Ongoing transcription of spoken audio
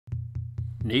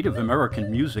Native American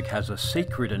music has a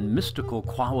sacred and mystical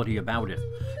quality about it.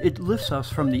 It lifts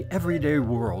us from the everyday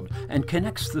world and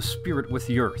connects the spirit with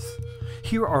the earth.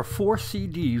 Here are 4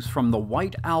 CDs from the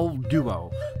White Owl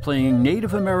Duo playing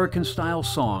Native American style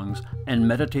songs and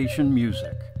meditation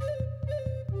music.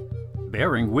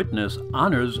 Bearing Witness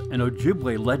honors an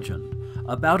Ojibwe legend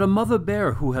about a mother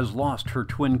bear who has lost her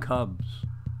twin cubs.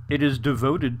 It is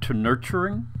devoted to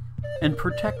nurturing and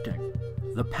protecting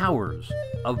the powers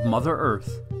of Mother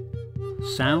Earth.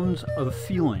 Sounds of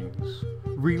Feelings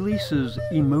releases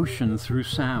emotion through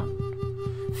sound.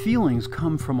 Feelings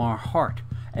come from our heart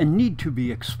and need to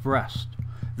be expressed.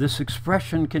 This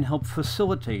expression can help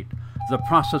facilitate the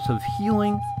process of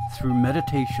healing through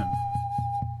meditation.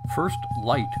 First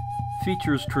Light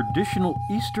features traditional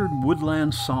Eastern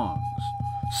woodland songs.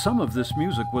 Some of this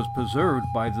music was preserved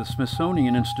by the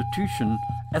Smithsonian Institution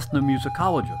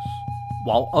ethnomusicologists,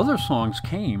 while other songs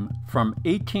came from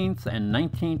 18th and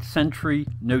 19th century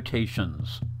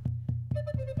notations.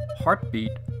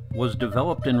 Heartbeat was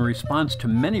developed in response to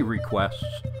many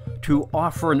requests to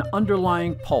offer an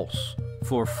underlying pulse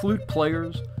for flute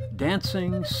players,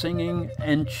 dancing, singing,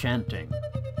 and chanting.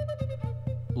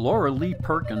 Laura Lee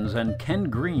Perkins and Ken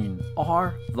Green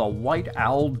are the White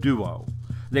Owl Duo.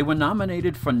 They were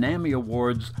nominated for NAMI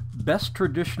Awards Best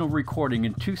Traditional Recording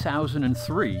in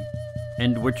 2003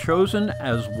 and were chosen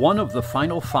as one of the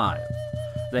final 5.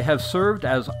 They have served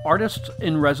as artists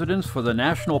in residence for the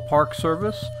National Park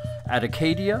Service at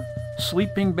Acadia,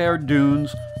 Sleeping Bear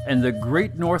Dunes, and the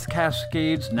Great North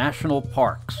Cascades National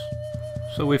Parks.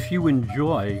 So if you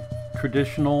enjoy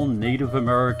traditional Native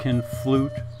American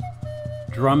flute,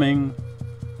 drumming,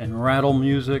 and rattle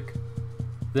music,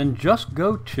 then just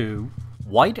go to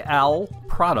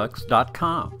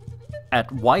whiteowlproducts.com. At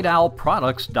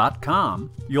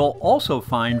whiteowlproducts.com, you'll also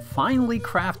find finely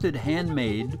crafted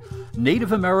handmade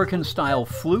Native American style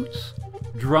flutes,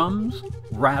 drums,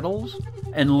 rattles,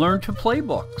 and learn to play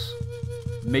books.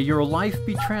 May your life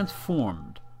be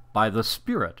transformed by the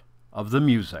spirit of the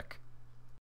music.